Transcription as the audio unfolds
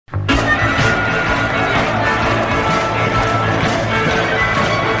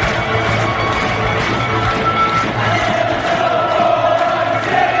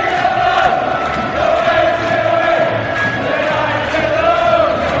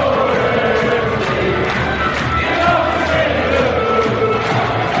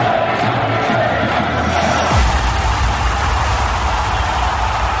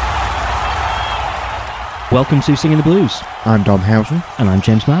Welcome to Singing the Blues. I'm Dom Housen. And I'm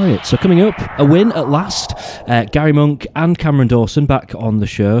James Marriott. So coming up, a win at last. Gary Monk and Cameron Dawson back on the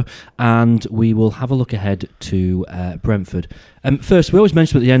show, and we will have a look ahead to Brentford. First, we always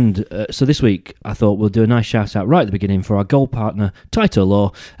mention at the end, so this week I thought we'll do a nice shout out right at the beginning for our gold partner, Taito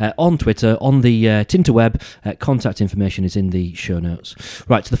Law, on Twitter, on the Tinterweb. Contact information is in the show notes.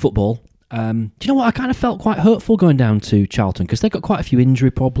 Right, to the football. Do you know what? I kind of felt quite hurtful going down to Charlton because they've got quite a few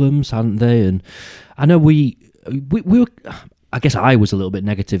injury problems, hadn't they? And I know we were, I guess I was a little bit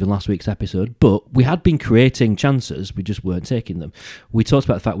negative in last week's episode, but we had been creating chances, we just weren't taking them. We talked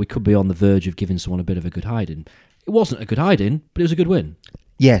about the fact we could be on the verge of giving someone a bit of a good hiding. It wasn't a good hiding, but it was a good win.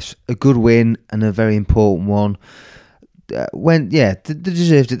 Yes, a good win and a very important one. They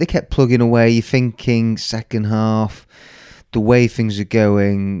deserved it. They kept plugging away. You're thinking second half, the way things are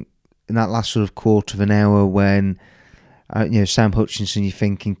going, in that last sort of quarter of an hour when Sam Hutchinson, you're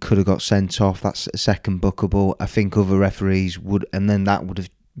thinking could have got sent off. That's a second bookable. I think other referees would, and then that would have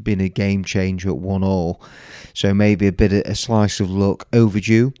been a game changer at 1-1. So maybe a slice of luck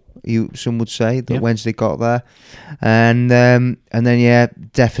overdue. Some would say that Wednesday got there, and then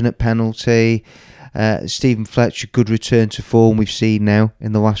definite penalty. Stephen Fletcher, good return to form we've seen now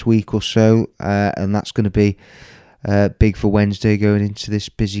in the last week or so, and that's going to be big for Wednesday going into this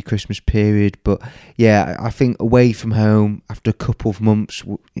busy Christmas period. But yeah, I think away from home after a couple of months,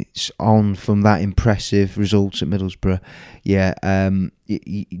 it's on from that impressive results at Middlesbrough. Yeah,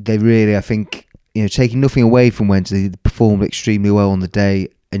 they really, I think, taking nothing away from Wednesday, they performed extremely well on the day,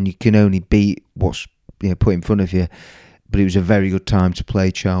 and you can only beat what's put in front of you. But it was a very good time to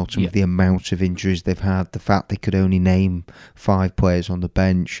play Charlton with the amount of injuries they've had, the fact they could only name 5 players on the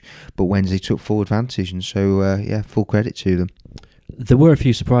bench, but Wednesday took full advantage, and so, full credit to them. There were a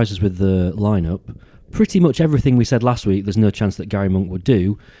few surprises with the lineup. Pretty much everything we said last week, there's no chance that Gary Monk would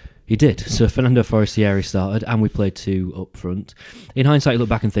do. He did. So Fernando Forestieri started, and we played 2 up front. In hindsight, you look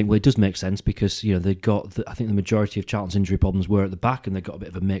back and think, well, it does make sense because they got. I think the majority of Charlton's injury problems were at the back, and they got a bit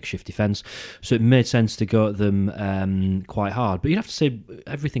of a makeshift defence. So it made sense to go at them quite hard. But you'd have to say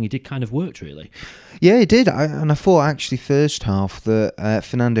everything he did kind of worked, really. Yeah, he did. I thought actually first half that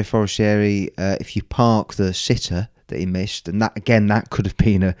Fernando Forestieri, if you park the sitter that he missed, and that could have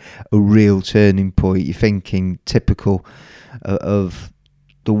been a real turning point. You're thinking typical of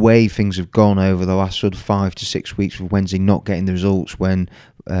the way things have gone over the last sort of 5 to 6 weeks with Wednesday not getting the results when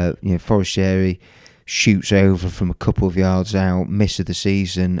Forestieri shoots over from a couple of yards out, miss of the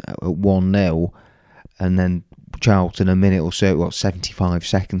season at 1-0, and then Charlton a minute or so, 75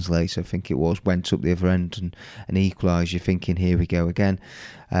 seconds later I think it was, went up the other end and equalised. You're thinking, here we go again.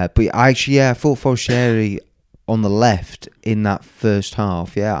 But I thought Forestieri on the left in that first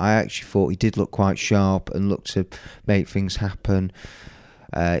half, I actually thought he did look quite sharp and looked to make things happen.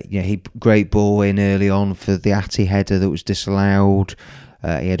 He great ball in early on for the Atty header that was disallowed.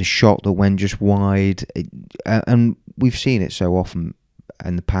 He had a shot that went just wide, and we've seen it so often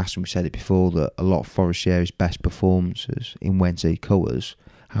in the past, and we've said it before, that a lot of Forestieri's best performances in Wednesday colours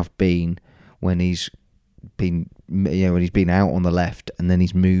have been when he's been out on the left and then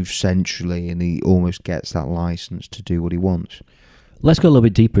he's moved centrally and he almost gets that licence to do what he wants. Let's go a little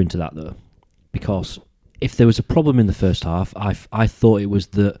bit deeper into that though, because if there was a problem in the first half, I thought it was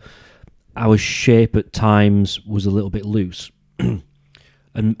that our shape at times was a little bit loose.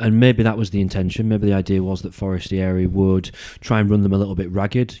 And maybe that was the intention. Maybe the idea was that Forestieri would try and run them a little bit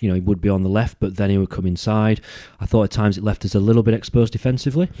ragged. He would be on the left, but then he would come inside. I thought at times it left us a little bit exposed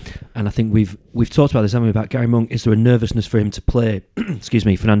defensively. And I think we've talked about this, haven't we, about Gary Monk. Is there a nervousness for him to play,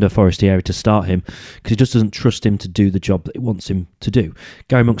 Fernando Forestieri to start him? Because he just doesn't trust him to do the job that he wants him to do.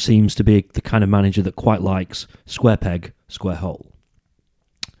 Gary Monk seems to be the kind of manager that quite likes square peg, square hole.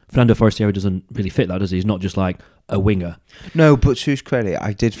 Fernando Forestieri doesn't really fit that, does he? He's not just like a winger. No, but to his credit,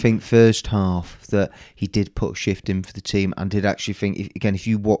 I did think first half that he did put a shift in for the team, and did actually think, if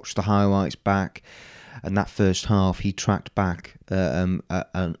you watch the highlights back, and that first half, he tracked back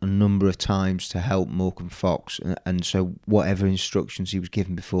a number of times to help Morecambe Fox, and so whatever instructions he was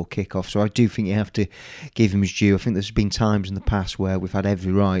given before kick-off. So I do think you have to give him his due. I think there's been times in the past where we've had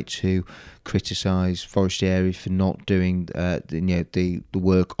every right to criticise Forestieri for not doing the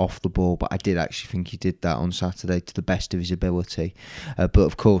work off the ball, but I did actually think he did that on Saturday to the best of his ability. But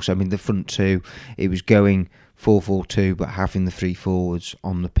of course, the front two, it was going 4-4-2, but having the 3 forwards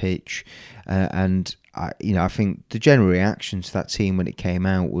on the pitch, and I think the general reaction to that team when it came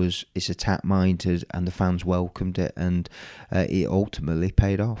out was it's attack-minded, and the fans welcomed it, and it ultimately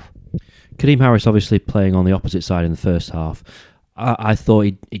paid off. Kadeem Harris obviously playing on the opposite side in the first half. I thought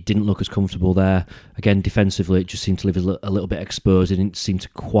he didn't look as comfortable there. Again, defensively, it just seemed to live a little bit exposed. He didn't seem to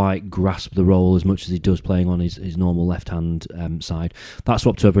quite grasp the role as much as he does playing on his normal left-hand side. That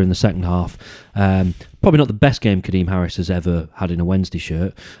swapped over in the second half. Probably not the best game Kadeem Harris has ever had in a Wednesday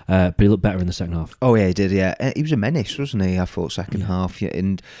shirt, but he looked better in the second half. Oh yeah, he did. Yeah, he was a menace, wasn't he? I thought second half,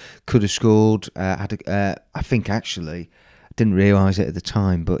 and could have scored. I think actually, didn't realise it at the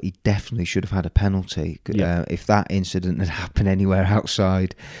time, but he definitely should have had a penalty. If that incident had happened anywhere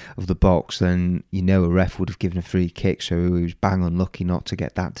outside of the box, then a ref would have given a free kick. So he was bang unlucky not to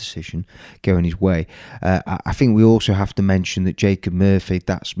get that decision going his way. I think we also have to mention that Jacob Murphy,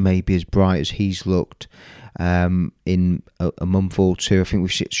 that's maybe as bright as he's looked in a month or two. I think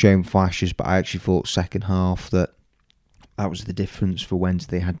we've shown flashes, but I actually thought second half that was the difference for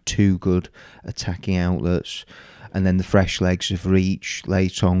Wednesday. They had two good attacking outlets. And then the fresh legs of Reach,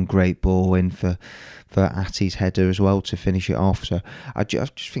 late on, great ball in for Atti's header as well to finish it off. So I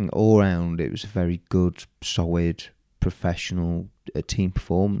just think all round it was a very good, solid, professional team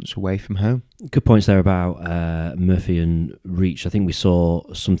performance away from home. Good points there about Murphy and Reach. I think we saw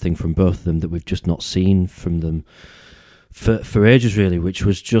something from both of them that we've just not seen from them for ages, really, which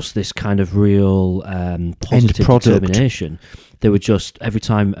was just this kind of real positive determination. They were just, every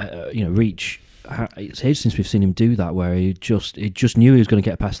time, Reach... It's ages since we've seen him do that, where he just knew he was going to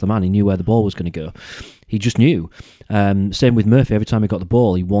get past the man. He knew where the ball was going to go. He just knew. Same with Murphy. Every time he got the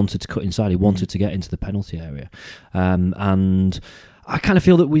ball, he wanted to cut inside. He wanted to get into the penalty area. And I kind of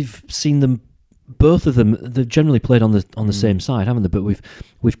feel that we've seen them. Both of them, they've generally played on the same side, haven't they? But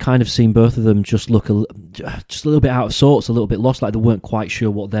we've kind of seen both of them just look just a little bit out of sorts, a little bit lost, like they weren't quite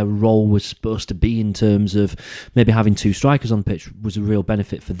sure what their role was supposed to be in terms of maybe having two strikers on the pitch was a real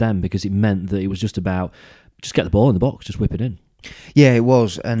benefit for them, because it meant that it was just about just get the ball in the box, just whip it in. Yeah, it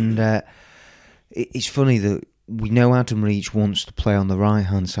was, and it's funny that we know Adam Reach wants to play on the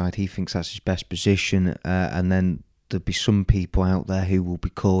right-hand side. He thinks that's his best position, and then there'll be some people out there who will be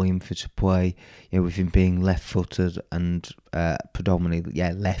calling him for to play, with him being left-footed and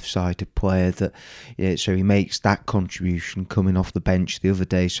predominantly, left-sided player. So he makes that contribution coming off the bench the other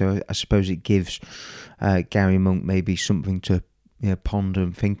day. So I suppose it gives Gary Monk maybe something to ponder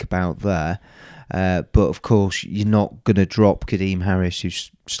and think about there. But of course, you're not going to drop Kadeem Harris, who's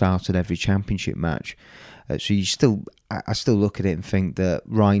started every championship match. So I still look at it and think that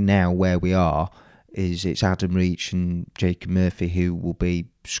right now where we are, it's Adam Reach and Jacob Murphy who will be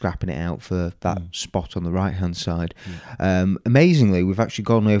scrapping it out for that spot on the right-hand side. Amazingly, we've actually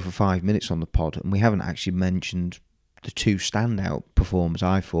gone over 5 minutes on the pod, and we haven't actually mentioned the two standout performers,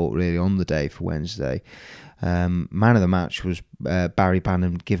 I thought, really, on the day for Wednesday. Man of the match was Barry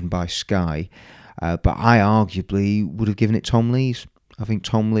Bannan, given by Sky, but I arguably would have given it Tom Lees. I think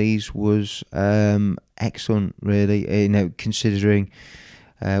Tom Lees was excellent, really, considering...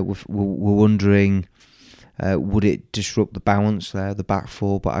 we're wondering, would it disrupt the balance there, the back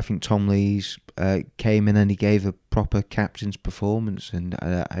four? But I think Tom Lees came in and he gave a proper captain's performance, and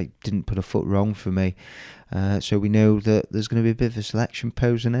I didn't put a foot wrong for me. So we know that there's going to be a bit of a selection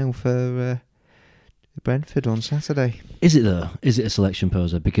poser now for Brentford on Saturday. Is it though? Is it a selection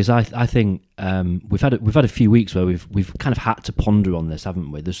poser? Because I think we've had a few weeks where we've kind of had to ponder on this,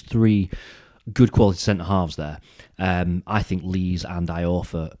 haven't we? There's three good quality centre halves there. I think Lees and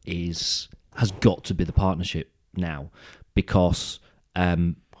Iorfa has got to be the partnership now, because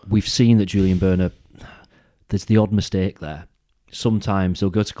we've seen that Julian Burner, there's the odd mistake there. Sometimes he'll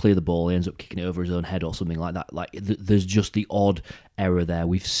go to clear the ball, he ends up kicking it over his own head or something like that. Like there's just the odd error there.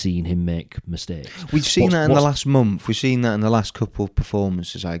 We've seen him make mistakes. We've seen that in the last month. We've seen that in the last couple of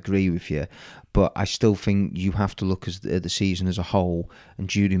performances. I agree with you, but I still think you have to look at the season as a whole, and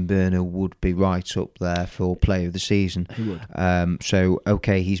Julian Burner would be right up there for player of the season. He would. So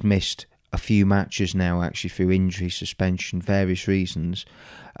okay, he's missed a few matches now, actually, through injury, suspension, various reasons.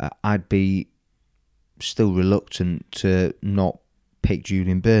 I'd be still reluctant to not pick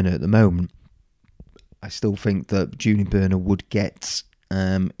Julian Burner at the moment. I still think that Julian Burner would get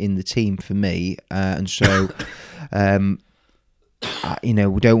in the team for me, and so we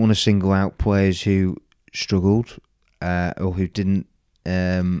don't want to single out players who struggled or who didn't.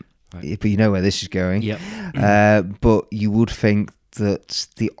 But you know where this is going. Yep. But you would think that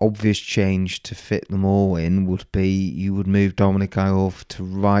the obvious change to fit them all in would be you would move Dominic Iorfa to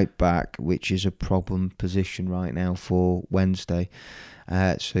right back, which is a problem position right now for Wednesday.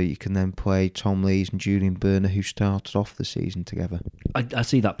 So you can then play Tom Lees and Julian Burner, who started off the season together. I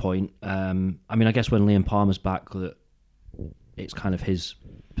see that point. I guess when Liam Palmer's back, it's kind of his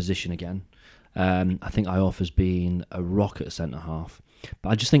position again. I think Iorfa's been a rocket centre half, but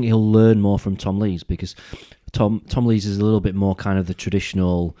I just think he'll learn more from Tom Lees, because Tom Lees is a little bit more kind of the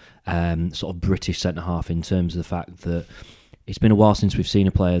traditional sort of British centre half in terms of the fact that it's been a while since we've seen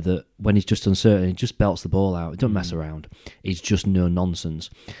a player that when he's just uncertain, he just belts the ball out. He doesn't mess around. He's just no nonsense.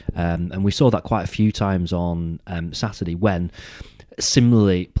 And we saw that quite a few times on Saturday when,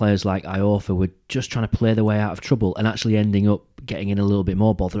 similarly, players like Iorfa were just trying to play their way out of trouble and actually ending up getting in a little bit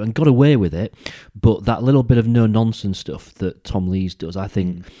more bother and got away with it. But that little bit of no-nonsense stuff that Tom Lees does, I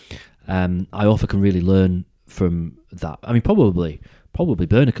think Iorfa can really learn from that. I mean, probably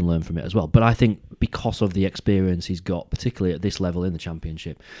Burner can learn from it as well. But I think because of the experience he's got, particularly at this level in the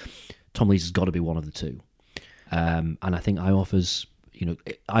Championship, Tom Lees has got to be one of the two. And I think Iorfa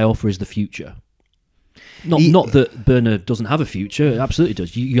is the future. Not that Burner doesn't have a future, it absolutely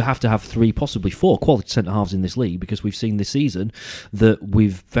does. You have to have 3, possibly 4 quality centre-halves in this league, because we've seen this season that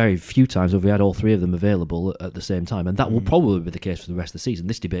we've very few times have we had all 3 of them available at the same time, and that will probably be the case for the rest of the season.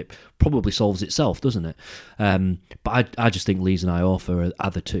 This debate probably solves itself, doesn't it? But I just think Lees and Iorfa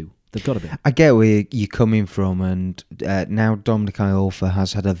are the two. They've got to be. I get where you're coming from, and now Dominic Iorfa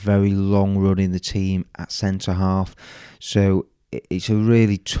has had a very long run in the team at centre-half, so it's a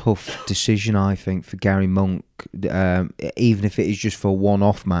really tough decision, I think, for Gary Monk, even if it is just for a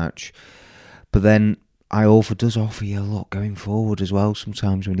one-off match. But then Iorfa does offer you a lot going forward as well,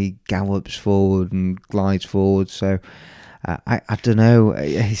 sometimes when he gallops forward and glides forward. So I don't know.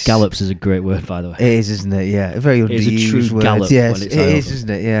 Gallops is a great word, by the way. It is, isn't it? Yeah, a very underused word. It's a true gallop. Yes, it is, isn't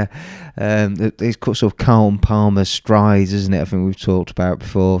it? Yeah. It's sort of Carlton Palmer strides, isn't it? I think we've talked about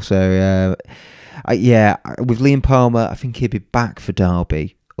before. So with Liam Palmer, I think he'll be back for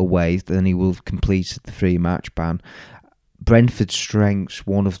Derby away. Then he will have completed the 3-match ban. Brentford's strengths,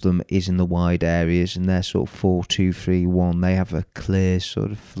 one of them is in the wide areas, and they're sort of 4-2-3-1. They have a clear sort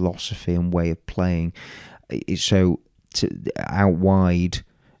of philosophy and way of playing. So out wide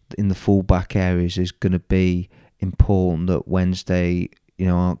in the full-back areas is going to be important that Wednesday,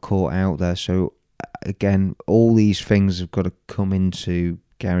 aren't caught out there. So again, all these things have got to come into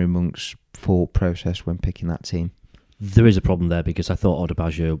Gary Monk's thought process when picking that team. There is a problem there, because I thought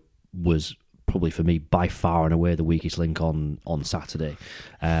Odebaggio was probably, for me, by far and away the weakest link on Saturday.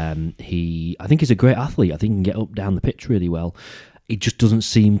 I think he's a great athlete. I think he can get up down the pitch really well. He just doesn't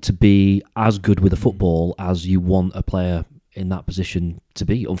seem to be as good with the football as you want a player in that position to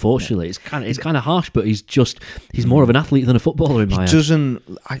be. Unfortunately, it's kind of harsh, but he's more of an athlete than a footballer in my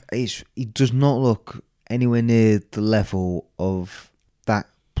eyes. He does not look anywhere near the level of that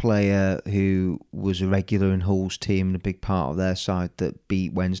player who was a regular in Hull's team and a big part of their side that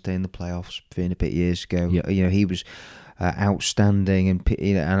beat Wednesday in the playoffs 3 and a bit years ago. Yep. He was outstanding,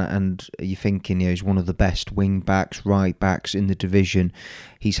 and you're thinking he's one of the best wing backs, right backs in the division.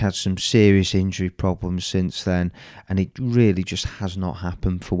 He's had some serious injury problems since then, and it really just has not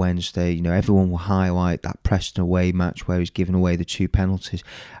happened for Wednesday. Everyone will highlight that Preston away match where he's given away the 2 penalties,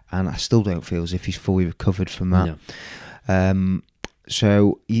 and I still don't feel as if he's fully recovered from that. No.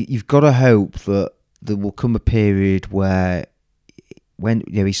 So you've got to hope that there will come a period where, when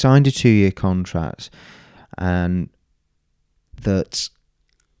he signed a 2-year contract, and that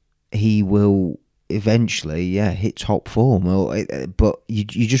he will eventually hit top form. But you're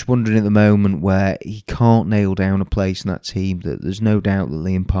just wondering at the moment where he can't nail down a place in that team. That there's no doubt that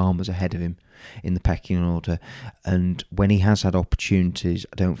Liam Palmer's ahead of him in the pecking order, and when he has had opportunities,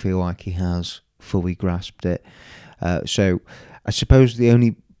 I don't feel like he has fully grasped it. So I suppose the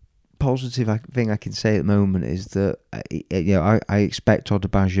only positive thing I can say at the moment is that I expect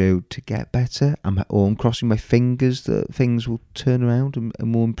Odebaggio to get better. I'm crossing my fingers that things will turn around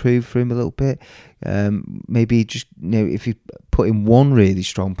and will improve for him a little bit. Maybe just if he put in one really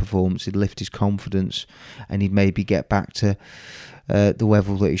strong performance, he'd lift his confidence and he'd maybe get back to the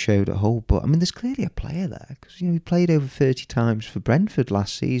level that he showed at Hull. But I mean, there's clearly a player there, because he played over 30 times for Brentford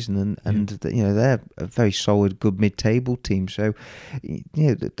last season, and they're a very solid, good mid-table team. So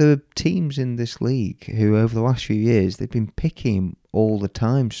there are teams in this league who over the last few years they've been picking him all the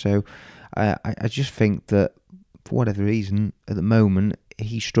time. So I just think that for whatever reason at the moment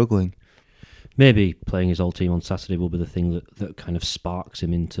he's struggling. Maybe playing his old team on Saturday will be the thing that kind of sparks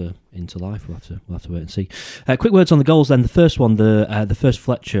him into life. We'll have to wait and see. Quick words on the goals then. The first one, the first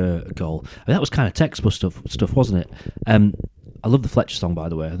Fletcher goal. I mean, that was kind of textbook stuff, wasn't it? I love the Fletcher song, by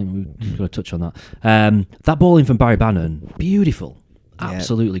the way. I think we've got to touch on that. That ball in from Barry Bannon, beautiful,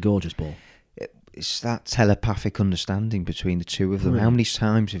 absolutely gorgeous ball. It's that telepathic understanding between the two of them. How many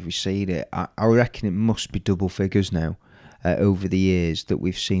times have we seen it? I reckon it must be double figures now. Over the years that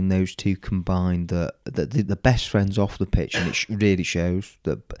we've seen those two combined, that the best friends off the pitch, and it really shows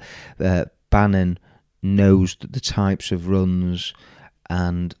that Bannon knows the types of runs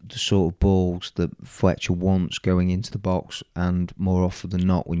and the sort of balls that Fletcher wants going into the box, and more often than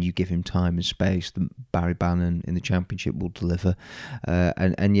not, when you give him time and space, that Barry Bannan in the Championship will deliver.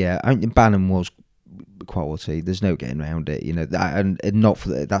 And yeah, I think Bannan was quality. There's no getting around it, you know. And not for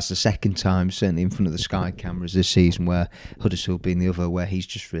that's the second time, certainly in front of the Sky cameras this season, where Huddersfield being the other, where he's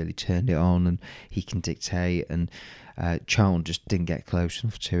just really turned it on and he can dictate. And Charlton just didn't get close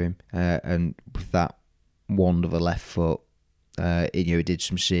enough to him. And with that wand of a left foot, it did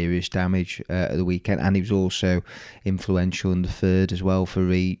some serious damage at the weekend, and he was also influential in the third as well for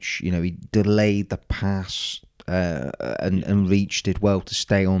Reach. You know, he delayed the pass, and Reach did well to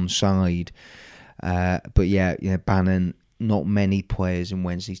stay onside. But yeah, Bannan. Not many players in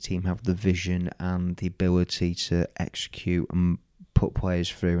Wednesday's team have the vision and the ability to execute and put players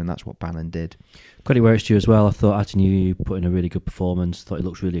through, and that's what Bannan did. Credit where it's due as well. I thought Atinu put in a really good performance. Thought he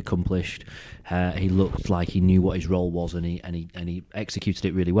looked really accomplished. He looked like he knew what his role was, and he executed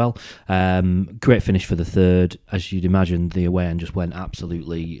it really well. Great finish for the third. As you'd imagine, the away end just went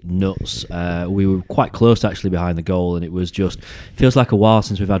absolutely nuts. We were quite close actually behind the goal, and it was just feels like a while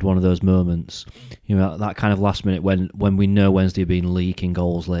since we've had one of those moments. You know, that kind of last minute when we know Wednesday have been leaking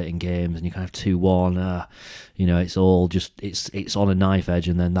goals late in games, and you kind of 2-1. You know, it's all just it's on a knife edge,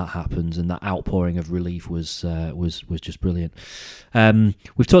 and then that happens, and that outpouring of relief was just brilliant.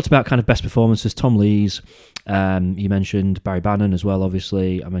 We've talked about kind of best performances. Tom Lees, you mentioned Barry Bannan as well.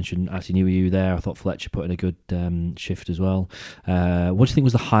 Obviously, I mentioned Atinu there. I thought Fletcher put in a good shift as well. What do you think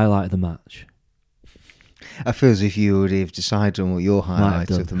was the highlight of the match? I feel as if you would have decided on what your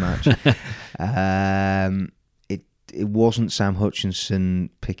highlight of the match. It wasn't Sam Hutchinson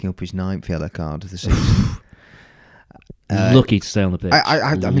picking up his 9th yellow card of the season. Lucky to stay on the pitch.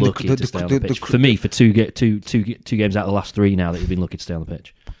 I mean, lucky to stay on the pitch. For me, for two games out of the last 3 now that you've been lucky to stay on the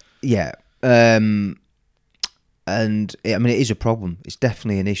pitch. Yeah. And I mean, it is a problem. It's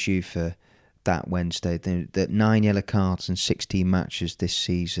definitely an issue for that Wednesday. That 9 yellow cards and 16 matches this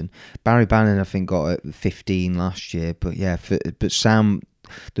season. Barry Bannan, I think, got 15 last year. But yeah, but Sam,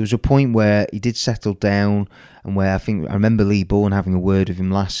 there was a point where he did settle down, and where I remember Lee Bourne having a word with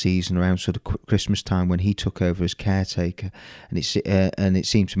him last season around sort of Christmas time when he took over as caretaker, and it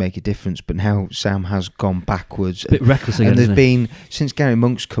seemed to make a difference. But now Sam has gone backwards. A bit reckless again, and there's isn't been, since Gary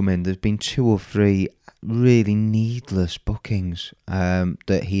Monk's come in, there's been 2 or 3 really needless bookings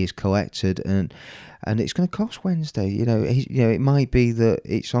that he has collected, and it's going to cost Wednesday. It might be that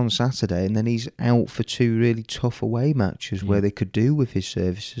it's on Saturday and then he's out for 2 really tough away matches where they could do with his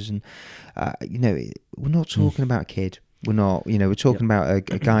services. And we're not talking about a kid. We're not. We're talking about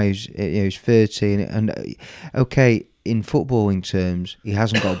a guy who's 30 and okay. In footballing terms, he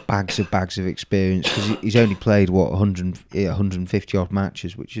hasn't got bags of experience because he's only played 150 odd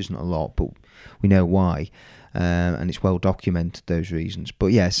matches, which isn't a lot, but we know why, and it's well documented, those reasons. But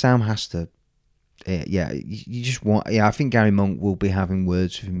yeah, Sam has to. You just want. Yeah, I think Gary Monk will be having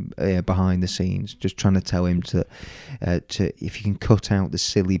words with him behind the scenes, just trying to tell him to if you can cut out the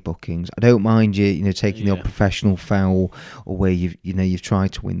silly bookings. I don't mind you taking the odd professional foul, or where you've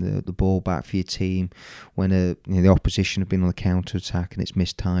tried to win the ball back for your team when the opposition have been on the counter attack and it's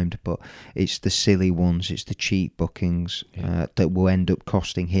mistimed. But it's the silly ones, it's the cheap bookings that will end up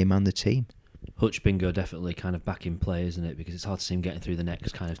costing him and the team. Hutch Bingo definitely kind of back in play, isn't it? Because it's hard to see him getting through the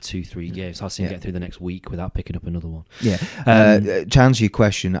next kind of 2-3 games. It's hard to see him getting through the next week without picking up another one. Yeah. To answer your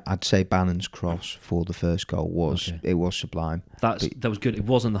question, I'd say Bannon's cross for the first goal was sublime. That was good. It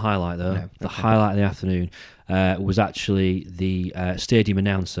wasn't the highlight though. No, the highlight of the afternoon was actually the stadium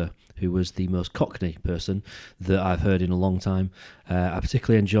announcer, who was the most Cockney person that I've heard in a long time. I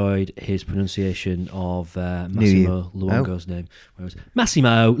particularly enjoyed his pronunciation of Massimo Luongo's name. Where it was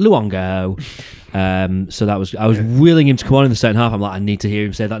Massimo Luongo. So I was willing him to come on in the second half. I'm like, I need to hear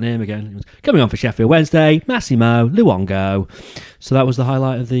him say that name again. He was coming on for Sheffield Wednesday, Massimo Luongo. So that was the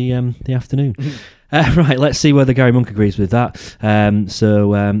highlight of the afternoon. Right, let's see whether Gary Monk agrees with that.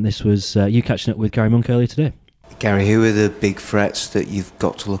 This was you catching up with Gary Monk earlier today. Gary, who are the big threats that you've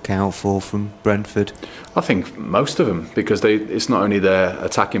got to look out for from Brentford? I think most of them, because it's not only their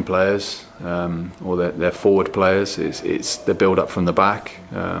attacking players or their forward players, it's the build-up from the back.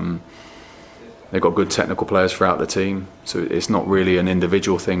 They've got good technical players throughout the team, so it's not really an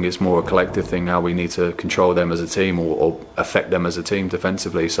individual thing, it's more a collective thing, how we need to control them as a team or affect them as a team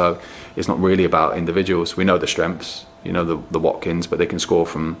defensively. So it's not really about individuals. We know the strengths, the Watkins, but they can score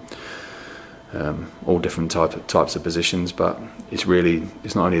from all different types of positions, but it's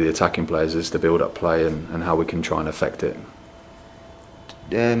not only the attacking players, it's the build-up play and how we can try and affect it.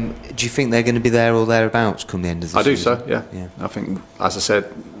 Do you think they're going to be there or thereabouts come the end of the season? I do so, yeah. I think, as I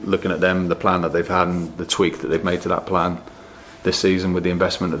said, looking at them, the plan that they've had and the tweak that they've made to that plan, this season with the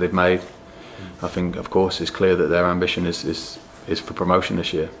investment that they've made. I think, of course, it's clear that their ambition is for promotion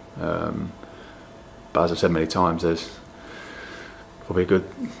this year. But as I've said many times, there's probably a good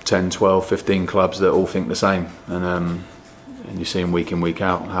 10, 12, 15 clubs that all think the same. And you see them week in, week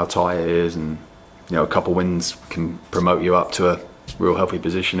out, how tight it is. And, you know, a couple of wins can promote you up to a real healthy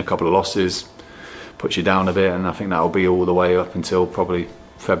position. A couple of losses puts you down a bit. And I think that'll be all the way up until probably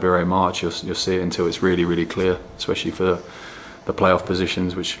February, March. You'll see it until it's really, really clear, especially for the playoff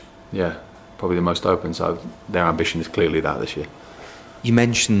positions, which, probably the most open. So their ambition is clearly that this year. You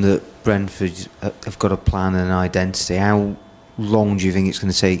mentioned that Brentford have got a plan and an identity. How long do you think it's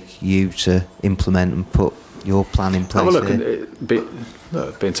going to take you to implement and put your plan in place?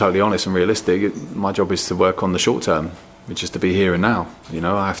 Being totally honest and realistic, my job is to work on the short term, which is to be here and now. You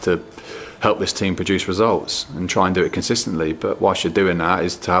know, I have to help this team produce results and try and do it consistently. But whilst you're doing that,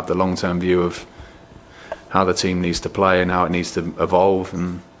 is to have the long-term view of how the team needs to play and how it needs to evolve,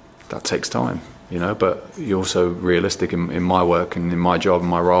 and that takes time. You know, but you're also realistic in my work and in my job and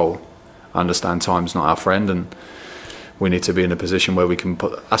my role. I understand time's not our friend, and we need to be in a position where we can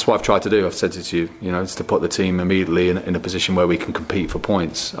put. That's what I've tried to do. I've said it to you. You know, it's to put the team immediately in a position where we can compete for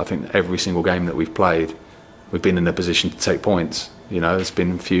points. I think every single game that we've played, we've been in a position to take points. You know, there's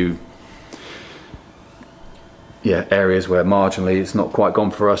been a few areas where marginally it's not quite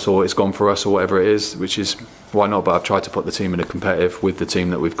gone for us, or it's gone for us, or whatever it is, which is why not. But I've tried to put the team in a competitive, with the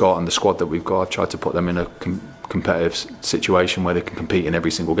team that we've got and the squad that we've got, I've tried to put them in a competitive situation where they can compete in every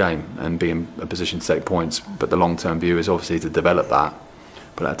single game and be in a position to take points. But the long-term view is obviously to develop that,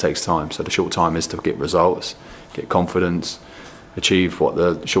 but that takes time. So the short time is to get results, get confidence, achieve what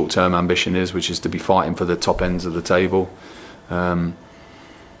the short-term ambition is, which is to be fighting for the top ends of the table.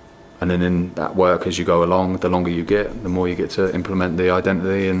 And then in that work, as you go along, the longer you get, the more you get to implement the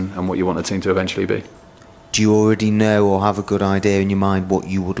identity and what you want the team to eventually be. Do you already know or have a good idea in your mind what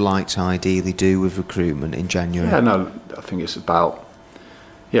you would like to ideally do with recruitment in January? Yeah, no, I think it's about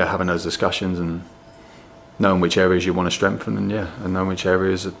having those discussions and knowing which areas you want to strengthen, and knowing which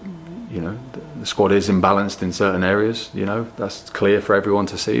areas, the squad is imbalanced in certain areas. You know, that's clear for everyone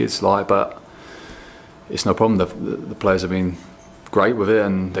to see. It's like, but it's no problem. The players have been great with it,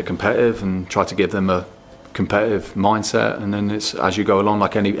 and they're competitive, and try to give them a competitive mindset. And then it's, as you go along,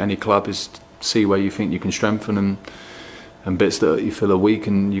 like any club, is see where you think you can strengthen and bits that you feel are weak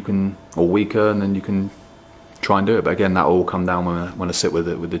or weaker, and then you can try and do it. But again, that will all come down when I sit with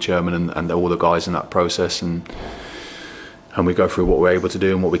the chairman and all the guys in that process, and we go through what we're able to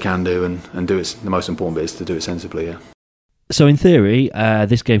do and what we can do, and do it. The most important bit is to do it sensibly. Yeah. So in theory,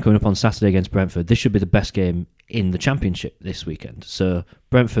 this game coming up on Saturday against Brentford, this should be the best game in the Championship this weekend. So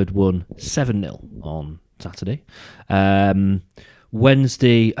Brentford won 7-0 on Saturday.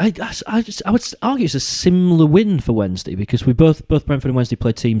 Wednesday, I would argue it's a similar win for Wednesday, because we both Brentford and Wednesday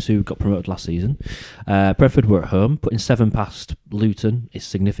played teams who got promoted last season. Brentford were at home, putting 7 past Luton is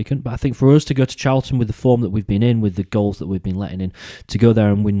significant, but I think for us to go to Charlton with the form that we've been in, with the goals that we've been letting in, to go there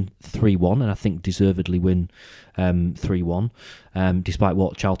and win 3-1, and I think deservedly win 3-1, despite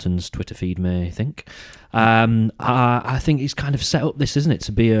what Charlton's Twitter feed may think. I think it's kind of set up this, isn't it,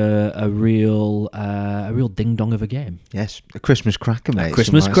 to be a real ding dong of a game. Yes, a Christmas cracker, mate. A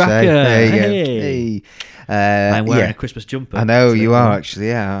Christmas cracker. Hey. I'm wearing a Christmas jumper. I know you are, actually.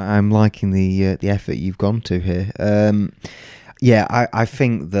 Yeah, I'm liking the effort you've gone to here. I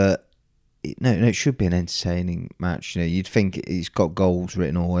think that it should be an entertaining match. You know, you'd think it's got goals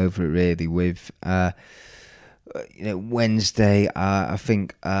written all over it, really. With Wednesday, I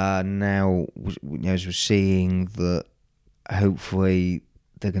think now, as we're seeing that, hopefully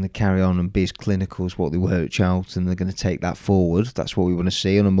they're going to carry on and be as clinical as what they were at Charlton. They're going to take that forward. That's what we want to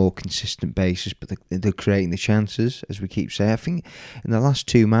see on a more consistent basis. But they're creating the chances, as we keep saying. I think in the last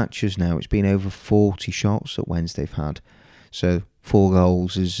 2 matches now, it's been over 40 shots that Wednesday have had. So 4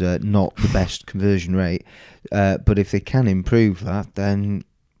 goals is not the best conversion rate. But if they can improve that, then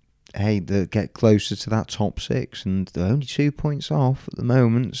hey, they get closer to that top 6, and they're only 2 points off at the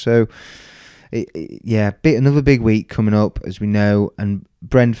moment. So another big week coming up, as we know. And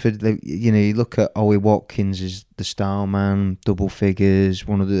Brentford, you look at Ollie Watkins is the star man, double figures,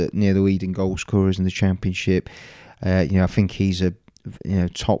 one of the leading goal scorers in the Championship. I think he's a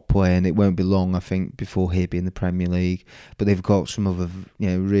top player, and it won't be long, I think, before he'll be in the Premier League. But they've got some other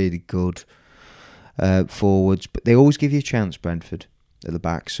really good forwards, but they always give you a chance, Brentford, at the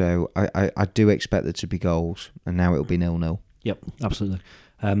back. So I do expect there to be goals, and now it'll be 0-0. Yep, absolutely.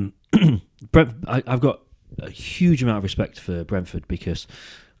 I've got a huge amount of respect for Brentford, because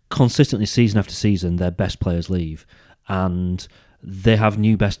consistently, season after season, their best players leave, and they have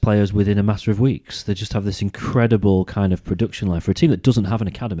new best players within a matter of weeks. They just have this incredible kind of production line for a team that doesn't have an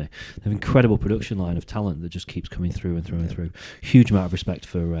academy. They have an incredible production line of talent that just keeps coming through and through and through. Huge amount of respect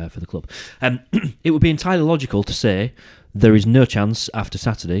for the club. It would be entirely logical to say there is no chance after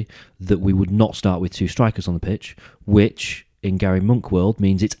Saturday that we would not start with 2 strikers on the pitch, which in Gary Monk world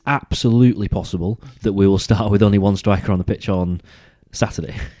means it's absolutely possible that we will start with only 1 striker on the pitch on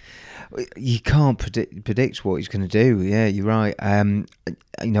Saturday. You can't predict what he's going to do. Yeah, you're right.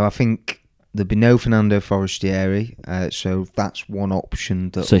 I think there'll be no Fernando Forestieri, so that's one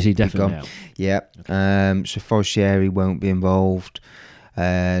option. So is he definitely out? Yeah. Okay. So Forestieri won't be involved,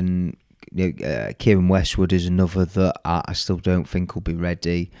 and Kieran Westwood is another that I still don't think will be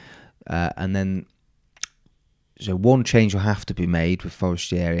ready. And then, so one change will have to be made with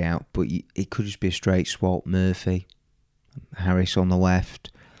Forestieri out, but it could just be a straight swap. Murphy, Harris on the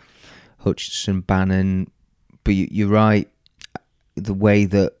left, Hutchinson, Bannon. But you're right, the way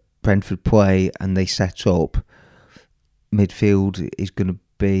that Brentford play and they set up, midfield is going to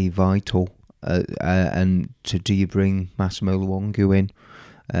be vital. And so do you bring Massimo Luongo in?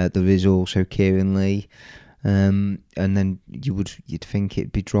 There is also Kieran Lee. And then you'd think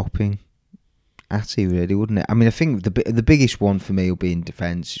it'd be dropping Atty, really, wouldn't it? I mean, I think the biggest one for me will be in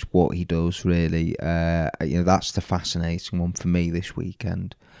defence. Is what he does, really. That's the fascinating one for me this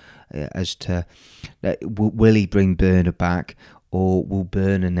weekend. As to will he bring Burner back, or will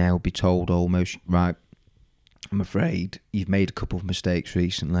Burner now be told almost, right, I'm afraid you've made a couple of mistakes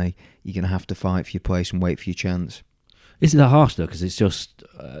recently, you're going to have to fight for your place and wait for your chance. Isn't that harsh though? Because it's just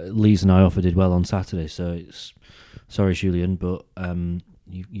Lees and Iorfa did well on Saturday, so it's sorry Julian, but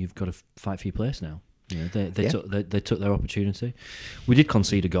you've got to fight for your place now. They took their opportunity. We did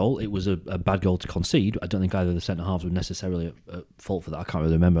concede a goal. It was a bad goal to concede. I don't think either of the centre halves were necessarily at fault for that. I can't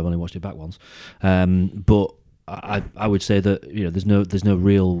really remember. I've only watched it back once. But I would say that there's no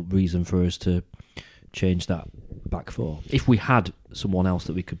real reason for us to change that back four. If we had someone else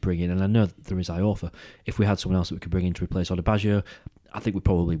that we could bring in, and I know there is Iorfa, if we had someone else that we could bring in to replace Odebaggio, I think we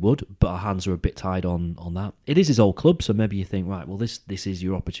probably would, but our hands are a bit tied on that. It is his old club, so maybe you think, right, well, this is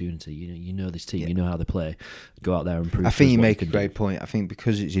your opportunity. You know this team, you know how they play. Go out there and prove. I think you make a great point. I think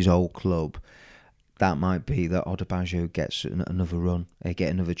because it's his old club, that might be that Odebaggio gets another run, get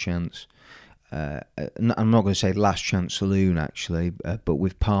another chance. I'm not going to say last chance saloon, actually, but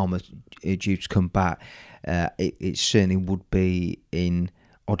with Palmer due to come back, it certainly would be in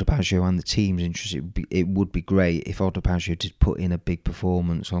Odebaggio and the team's interest. It would be great if Odebaggio did put in a big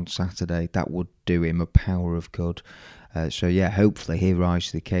performance on Saturday. That would do him a power of good. So yeah, hopefully he'll rise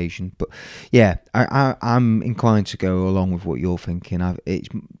to the occasion. But yeah, I'm inclined to go along with what you're thinking.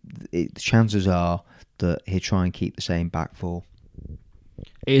 The chances are that he'll try and keep the same back four.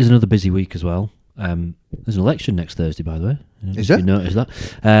 It is another busy week as well. There's an election next Thursday, by the way. Is there? You noticed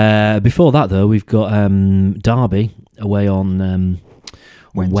that? Before that, though, we've got Derby away on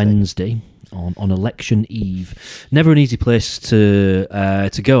Wednesday on election eve. Never an easy place to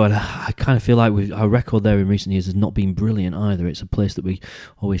go, and I kind of feel like our record there in recent years has not been brilliant either. It's a place that we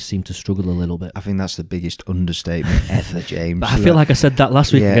always seem to struggle a little bit. I think that's the biggest understatement ever, James. But I feel like I said that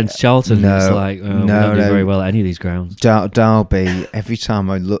last week against Charlton. It's like we don't do very well at any of these grounds. Derby, every time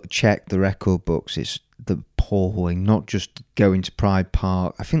I check the record books, it's appalling. Not just going to Pride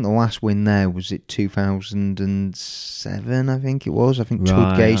Park. I think the last win there was it 2007. I think it was. I think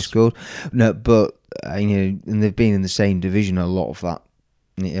Chud Gay scored. No, but and they've been in the same division a lot of that.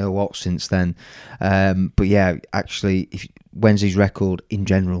 A lot since then. But yeah, actually, Wednesday's record in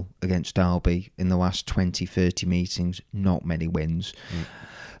general against Derby in the last 20-30 meetings, not many wins.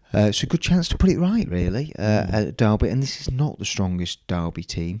 So good chance to put it right, really, at Derby. And this is not the strongest Derby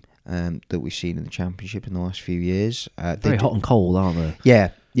team that we've seen in the Championship in the last few years. Very hot and cold, aren't they? Yeah.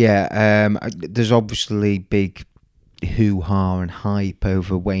 There's obviously big hoo-ha and hype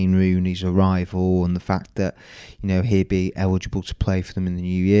over Wayne Rooney's arrival and the fact that he'd be eligible to play for them in the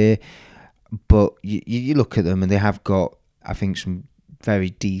new year. But you look at them and they have got, I think, some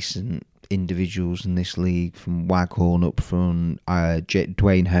very decent individuals in this league, from Waghorn up front.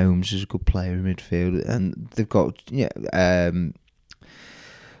 Dwayne Holmes is a good player in midfield, and they've got the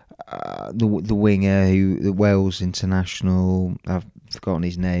winger, the Wales international. I've forgotten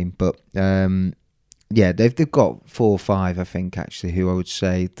his name, but they've got 4 or 5, I think, actually, who I would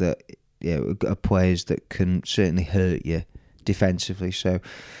say that are players that can certainly hurt you defensively. So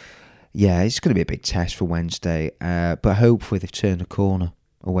yeah, it's going to be a big test for Wednesday, but hopefully they've turned a corner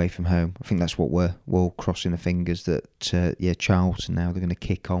away from home. I think that's what we're all crossing the fingers that Charlton now, they're going to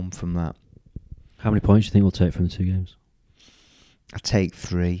kick on from that. How many points do you think we'll take from the 2 games? I take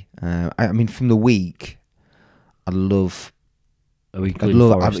 3. I mean, from the week, I love Are we including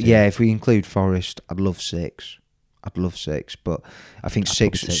Forest? If we include Forest, I'd love 6. But I think I'd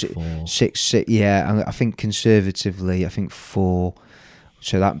six, probably take 4. 6. Yeah, I think conservatively, I think 4.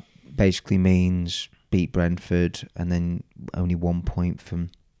 So that basically means beat Brentford and then only 1 point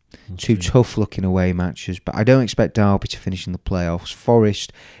from 2 tough-looking away matches. But I don't expect Derby to finish in the playoffs.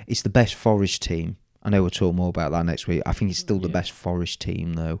 Forest, it's the best Forest team. I know we'll talk more about that next week. I think it's still the best Forest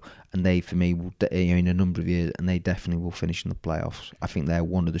team, though, and they, for me, will, in a number of years, and they definitely will finish in the playoffs. I think they're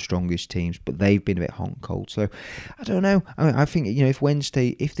one of the strongest teams, but they've been a bit hot and cold. So, I don't know. I think, if Wednesday,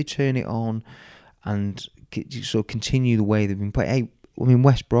 if they turn it on and sort of continue the way they've been playing,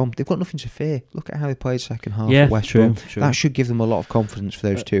 West Brom, they've got nothing to fear. Look at how they played second half at West Brom. True. That should give them a lot of confidence for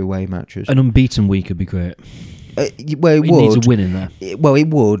those 2 away matches. An unbeaten week would be great. Well, it needs a win in there. It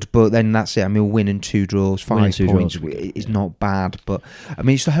would, but then that's it. A win and 2 draws, 5 points is not bad. But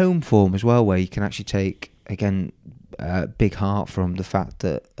it's the home form as well, where you can actually take again big heart from the fact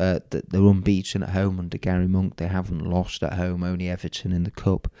that they're unbeaten at home under Gary Monk. They haven't lost at home, only Everton in the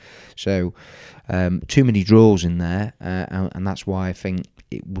cup. So too many draws in there, and that's why I think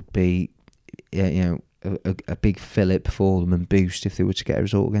it would be a big fillip for them and boost if they were to get a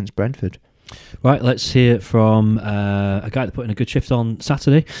result against Brentford. Right, let's hear from a guy that put in a good shift on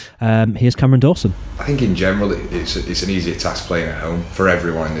Saturday. Here's Cameron Dawson. I think in general it's an easier task playing at home for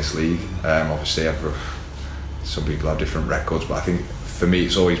everyone in this league. Obviously, some people have different records, but I think for me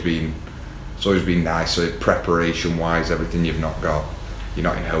it's always been nice. So preparation-wise, everything you're not in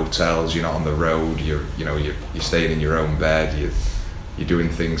hotels, you're not on the road. You're staying in your own bed. You're doing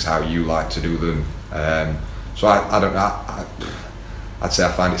things how you like to do them. So I don't know. I'd say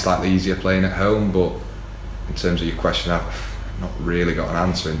I find it slightly easier playing at home, but in terms of your question, I've not really got an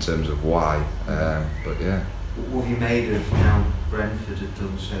answer in terms of why. But yeah. What have you made of how Brentford have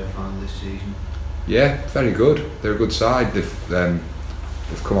done so far this season? Yeah, very good. They're a good side. They've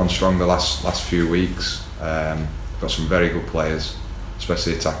come on strong the last few weeks. Got some very good players,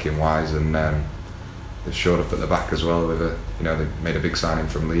 especially attacking wise, and they've showed up at the back as well. They made a big signing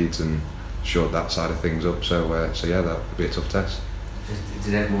from Leeds and showed that side of things up. So yeah, that would be a tough test.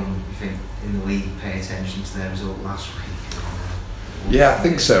 Did everyone, you think, in the league pay attention to their result last week? Yeah, I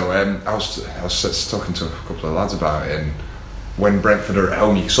think so. I was talking to a couple of lads about it, and when Brentford are at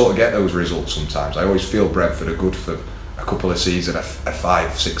home, you sort of get those results sometimes. I always feel Brentford are good for a couple of seasons, a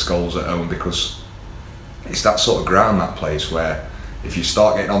 5-6 goals at home, because it's that sort of ground, that place, where if you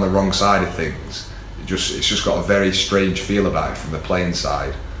start getting on the wrong side of things, it's just got a very strange feel about it from the playing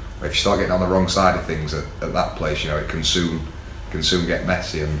side. Where if you start getting on the wrong side of things at that place, it can soon get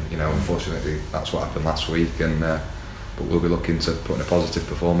messy, and unfortunately that's what happened last week. And but we'll be looking to put in a positive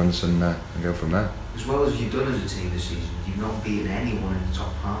performance and go from there. As well as you've done as a team this season, you've not beaten anyone in the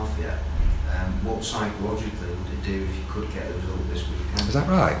top half yet. What psychologically would it do if you could get a result this weekend? Is that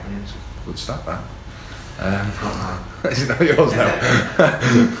right? Yes. Good start, that. Not Is it not yours now?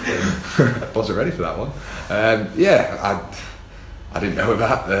 I wasn't ready for that one. I didn't know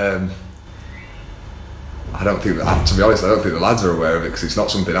that. I don't think that, to be honest, I don't think the lads are aware of it, because it's not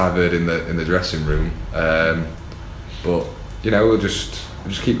something I've heard in the dressing room. But we'll just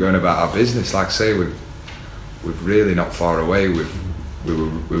keep going about our business. Like I say, we're really not far away. We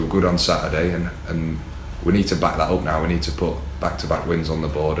were good on Saturday, and we need to back that up now. We need to put back-to-back wins on the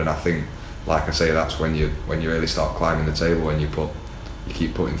board, and I think, like I say, that's when you really start climbing the table, when you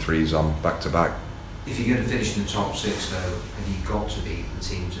keep putting 3s on back-to-back. If you're going to finish in the top 6, though, have you got to beat the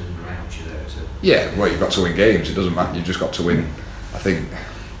teams in and around you there? Yeah, well, you've got to win games. It doesn't matter. You've just got to win. I think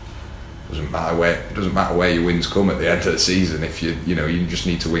it doesn't matter where your wins come at the end of the season. If you just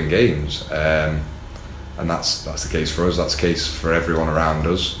need to win games, and that's the case for us. That's the case for everyone around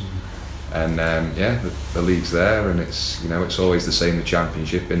us. And the league's there, and it's always the same. The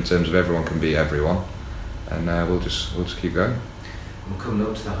Championship, in terms of everyone can beat everyone, and we'll just keep going. We're coming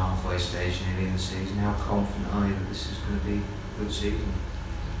up to the halfway stage nearly in the season. How confident are you that this is going to be a good season?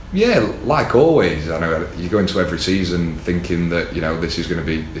 Yeah, like always. I know you go into every season thinking that this is going to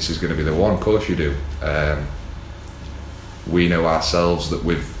be the one. Of course you do. We know ourselves that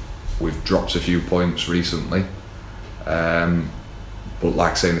we've dropped a few points recently, but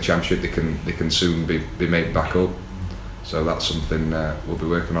like saying the Championship, they can soon be made back up. So that's something we'll be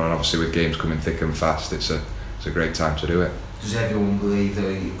working on. And obviously, with games coming thick and fast, it's a great time to do it. Does everyone believe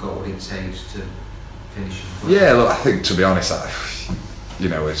that you've got what it takes to finish? Yeah, look, I think, to be honest,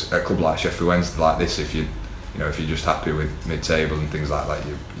 as a club like Sheffield Wednesday, like this, if you're just happy with mid-table and things like that,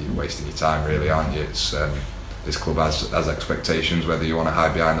 you're wasting your time, really, aren't you? It's this club has expectations, whether you want to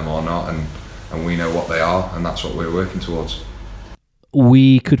hide behind them or not, and we know what they are, and that's what we're working towards.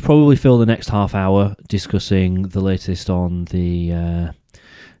 We could probably fill the next half hour discussing the latest on the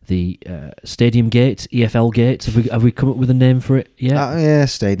Stadium Gate, EFL Gate. Have we come up with a name for it yet? Yeah,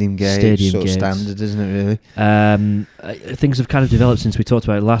 Stadium Gate. Stadium sort of Gates. standard, isn't it, really? Things have kind of developed since we talked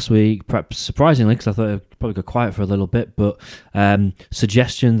about it last week, perhaps surprisingly, because I thought it would probably go quiet for a little bit, but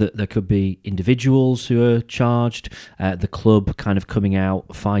suggestion that there could be individuals who are charged, the club kind of coming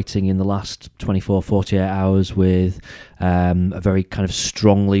out fighting in the last 24, 48 hours with a very kind of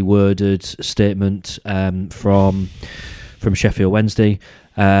strongly worded statement from Sheffield Wednesday.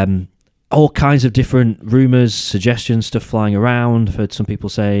 All kinds of different rumours, suggestions, stuff flying around. I've heard some people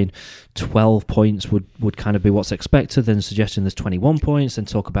saying 12 points would kind of be what's expected, then suggesting there's 21 points, then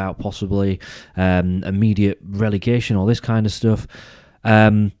talk about possibly immediate relegation, all this kind of stuff.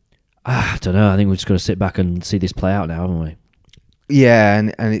 I don't know. I think we've just got to sit back and see this play out now, haven't we? Yeah,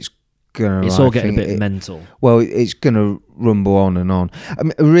 and it's gonna. It's all getting a bit mental. Well, it's going to rumble on and on. I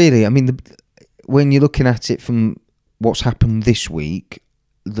mean, really, when you're looking at it from what's happened this week,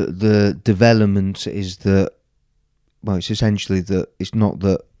 the development is that, well, it's essentially that it's not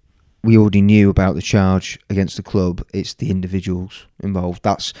that we already knew about the charge against the club, it's the individuals involved.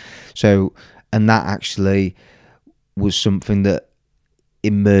 And that actually was something that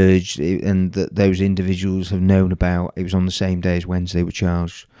emerged and that those individuals have known about. It was on the same day as Wednesday were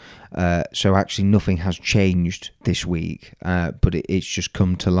charged. So actually nothing has changed this week, but it's just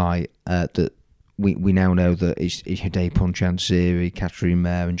come to light that we now know that it's Hidayat Ponchansiri, Catherine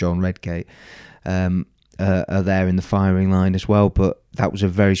Mayer and John Redgate are there in the firing line as well. But that was a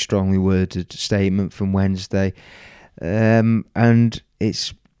very strongly worded statement from Wednesday. And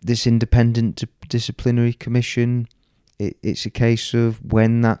it's this independent disciplinary commission. It's a case of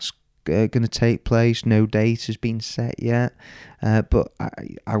when that's going to take place. No date has been set yet. But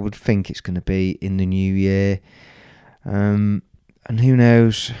I would think it's going to be in the new year. And who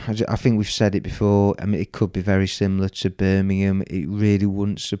knows? I think we've said it before. I mean, it could be very similar to Birmingham. It really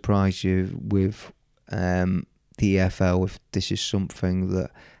wouldn't surprise you with the EFL if this is something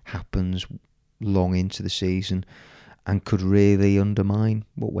that happens long into the season and could really undermine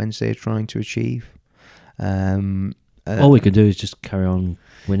what Wednesday are trying to achieve. All we can do is just carry on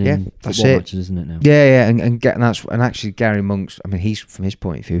winning football matches, isn't it now? Yeah, and actually Gary Monk's. I mean, he's from his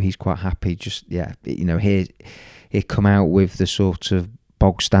point of view, he's quite happy. Just He'd come out with the sort of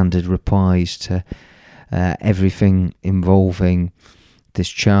bog standard replies to everything involving this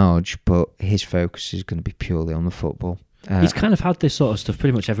charge, but his focus is going to be purely on the football. He's kind of had this sort of stuff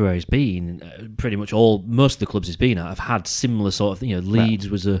pretty much everywhere he's been. Pretty much most of the clubs he's been at have had similar sort of thing. Leeds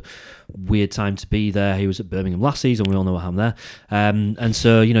was a weird time to be there. He was at Birmingham last season. We all know what happened there. And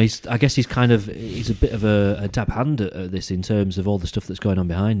so, I guess he's a bit of a dab hand at this in terms of all the stuff that's going on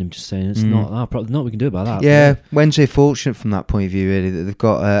behind him. Just saying it's not what we can do about that. Yeah, Wednesday fortunate from that point of view, really, that they've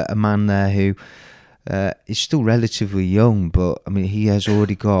got a man there who is still relatively young, but I mean he has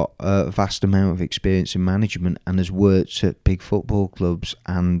already got a vast amount of experience in management and has worked at big football clubs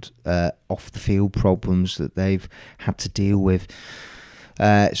and off the field problems that they've had to deal with.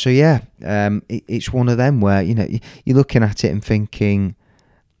 It's one of them where you're looking at it and thinking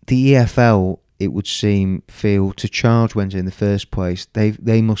the EFL, it would seem, feel to charge Wednesday in the first place.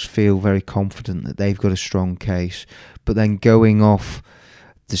 They must feel very confident that they've got a strong case, but then going off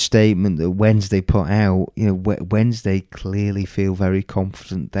the statement that Wednesday put out, Wednesday clearly feel very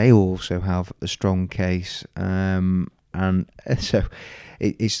confident they also have a strong case, and so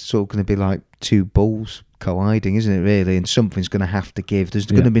it's sort of going to be like two bulls colliding, isn't it, really? And something's going to have to give. There's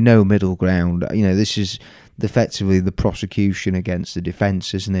going to be no middle ground. This is effectively the prosecution against the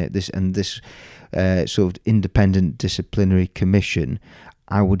defence, isn't it? This sort of independent disciplinary commission,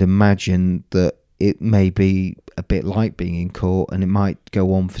 I would imagine that it may be a bit like being in court, and it might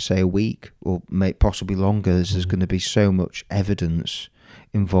go on for, say, a week or possibly longer. There's going to be so much evidence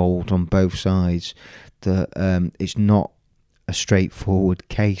involved on both sides that it's not a straightforward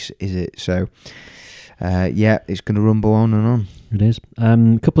case, is it? So, it's going to rumble on and on. It is.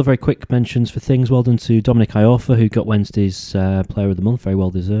 A couple of very quick mentions for things. Well done to Dominic Iorfa, who got Wednesday's Player of the Month, very well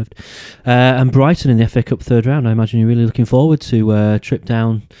deserved. And Brighton in the FA Cup third round. I imagine you're really looking forward to a trip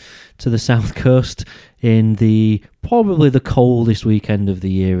down to the south coast in probably the coldest weekend of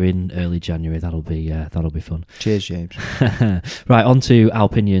the year in early January. That'll be fun. Cheers, James. Right, on to our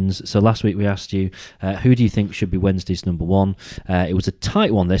opinions. So last week we asked you, who do you think should be Wednesday's number one? It was a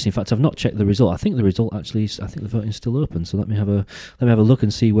tight one, this. In fact, I've not checked the result. I think the voting's still open. So let me have a look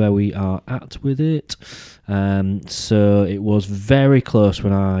and see where we are at with it. So it was very close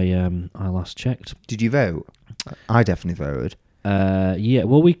when I last checked. Did you vote? I definitely voted. Yeah,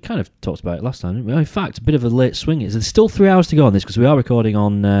 well, we kind of talked about it last time, didn't we? In fact, a bit of a late swing. There's still 3 hours to go on this because we are recording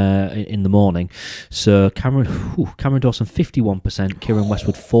on in the morning. So Cameron Dawson 51%, Kieran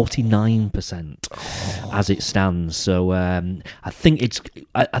Westwood 49% as it stands. So I think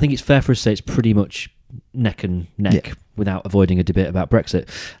it's fair for us to say it's pretty much neck and neck without avoiding a debate about Brexit.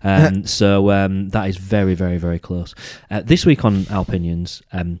 So that is very, very, very close. This week on Our Opinions,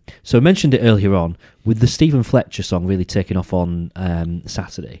 so I mentioned it earlier on, with the Stephen Fletcher song really taking off on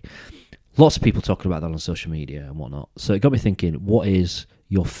Saturday. Lots of people talking about that on social media and whatnot. So it got me thinking, what is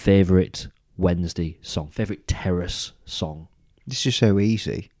your favourite Wednesday song? Favourite Terrace song? This is so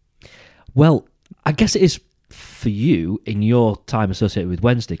easy. Well, I guess it is for you in your time associated with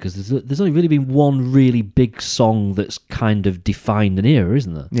Wednesday, because there's only really been one really big song that's kind of defined an era,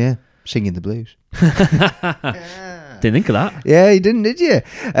 isn't there? Yeah, Singing the Blues. Didn't think of that. Yeah, you didn't, did you?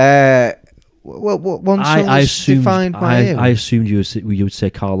 One song that's defined my era. I assumed you would say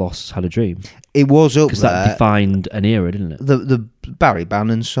Carlos Had a Dream. It was up there. Because that defined an era, didn't it? The Barry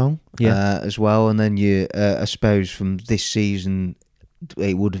Bannon song as well. And then you, I suppose from this season,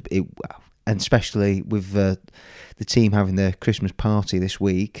 and especially with the team having their Christmas party this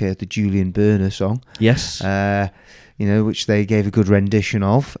week, the Julian Burner song. Yes. Which they gave a good rendition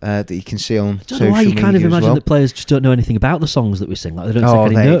of that you can see on social media. I don't know why you kind of imagine well. that players just don't know anything about the songs that we sing. Like they don't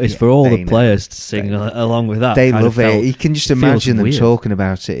take any notice for all the players to sing along with that. They love it. You can just imagine them talking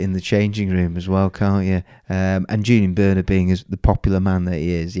about it in the changing room as well, can't you? And Julian Burner being as the popular man that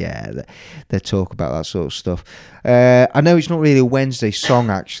he is, they talk about that sort of stuff. I know it's not really a Wednesday song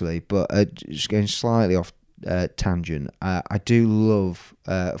actually, but just going slightly off tangent, I do love,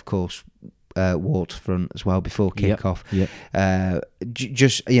 of course, Waterfront as well before kick-off. There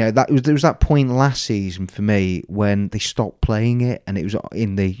was that point last season for me when they stopped playing it, and it was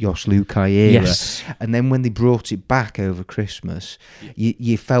in the Jos Luhukay era. Yes. And then when they brought it back over Christmas,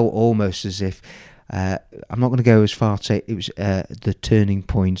 you felt almost as if I'm not going to go as far to say it was the turning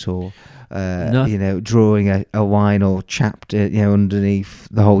point or drawing a line or chapter underneath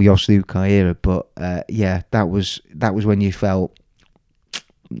the whole Jos Luhukay era, but that was when you felt,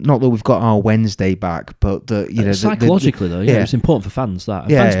 not that we've got our Wednesday back, but psychologically though, it's important for fans that.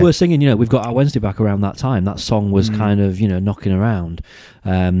 And fans were singing, we've got our Wednesday back around that time. That song was kind of, knocking around.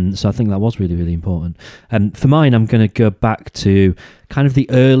 So I think that was really, really important. And for mine, I'm going to go back to kind of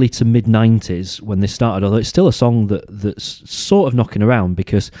the early to mid 90s when this started, although it's still a song that's sort of knocking around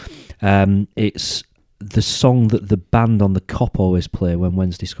because it's the song that the band on the Cop always play when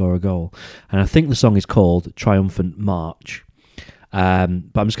Wednesday score a goal. And I think the song is called Triumphant March. But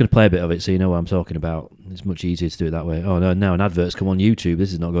I'm just going to play a bit of it so you know what I'm talking about. It's much easier to do it that way. Oh no, now an advert's come on YouTube.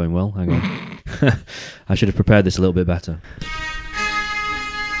 This is not going well. Hang on. I should have prepared this a little bit better.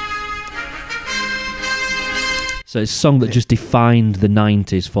 So it's a song that just defined the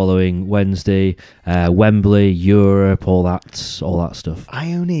 90s following Wednesday, Wembley, Europe, all that stuff.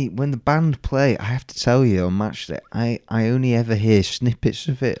 When the band play, I have to tell you on Matchday, I only ever hear snippets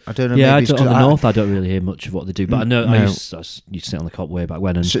of it. I don't know. Yeah, on the North, I don't really hear much of what they do, but I know I used to sit on the Cop way back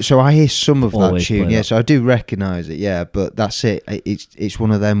when. And so I hear some of that tune, so I do recognise it, but that's it. It's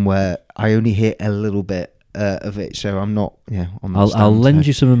one of them where I only hear a little bit of it, so I'm not. I'll lend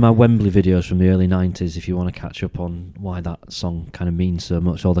you some of my Wembley videos from the early 90s if you want to catch up on why that song kind of means so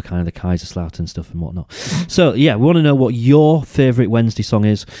much, all the kind of the Kaiserslautern stuff and whatnot. So we want to know what your favourite Wednesday song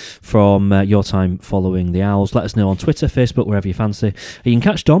is from your time following the Owls. Let us know on Twitter, Facebook, wherever you fancy. You can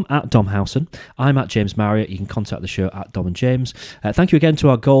catch Dom at Dom Howson. I'm at James Marriott. You can contact the show at Dom and James. Thank you again to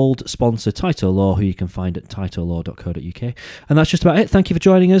our gold sponsor, Tyto Law, who you can find at tytolaw.co.uk. And that's just about it. Thank you for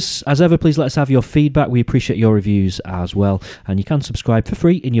joining us. As ever, please let us have your feedback. We appreciate your reviews as well, and you can subscribe for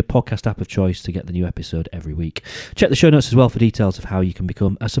free in your podcast app of choice to get the new episode every week. Check the show notes as well for details of how you can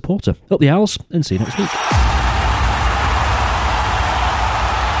become a supporter. Up the Owls, and see you next week.